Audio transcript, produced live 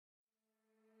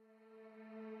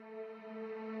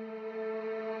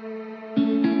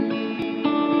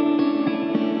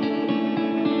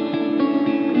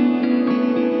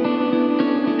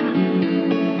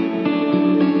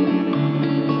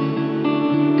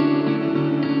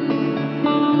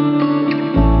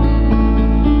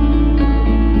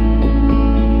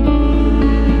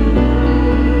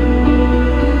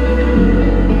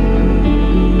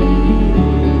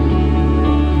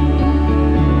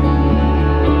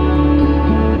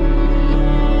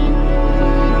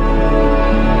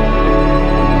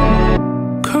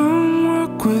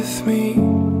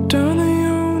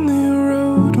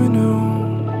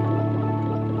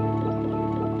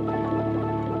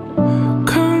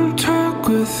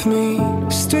with me,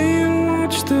 stay and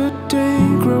watch the day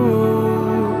grow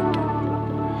old.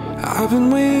 I've been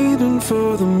waiting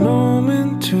for the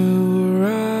moment to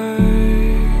arrive.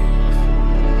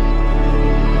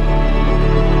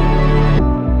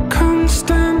 Come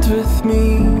stand with me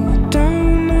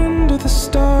down under the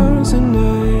stars at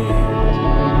night.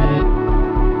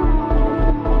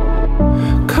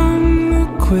 Come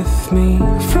look with me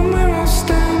from where I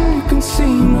stand, you can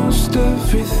see most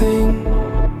everything.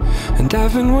 And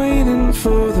I've been waiting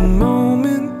for the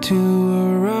moment to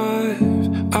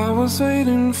arrive. I was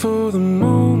waiting for the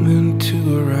moment to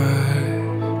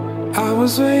arrive. I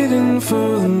was waiting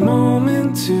for the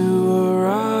moment to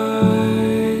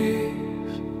arrive.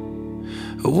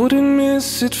 I wouldn't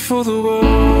miss it for the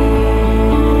world.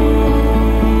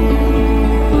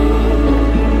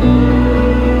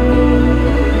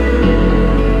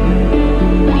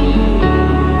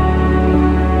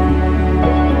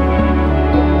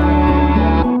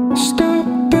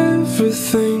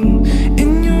 Everything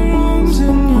in your arms, in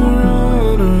your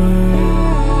honor,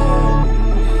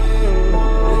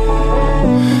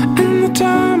 and the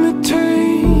time it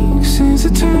takes is a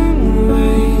time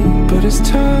away, but it's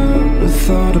time I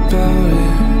thought about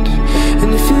it. And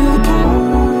you feel the pull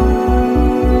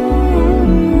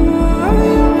of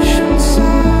the ocean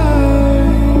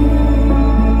side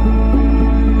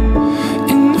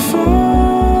in the fall.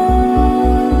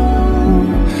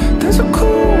 There's a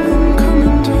cool wind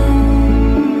coming down.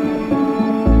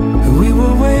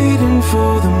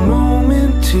 For the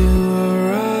moment to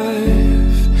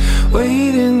arrive,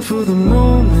 waiting for the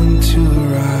moment to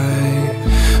arrive.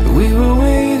 We were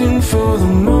waiting for the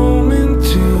moment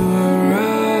to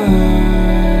arrive,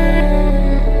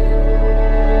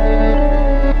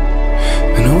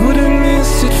 and I wouldn't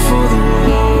miss it for the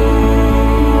world.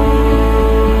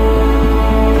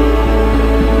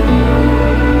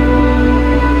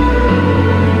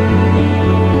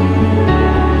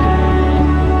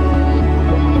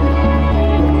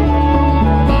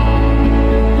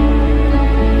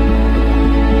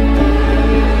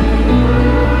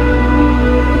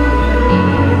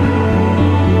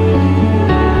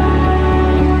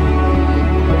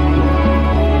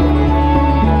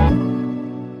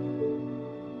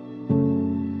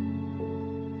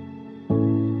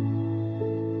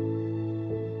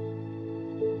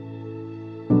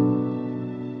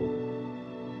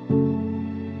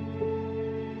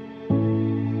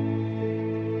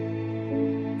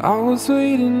 I was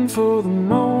waiting for the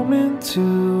moment to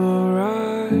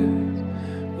arrive,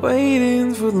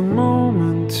 waiting for the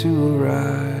moment to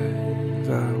arrive.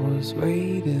 I was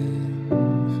waiting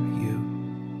for you,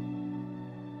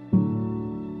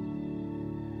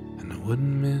 and I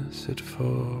wouldn't miss it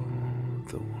for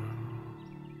the world.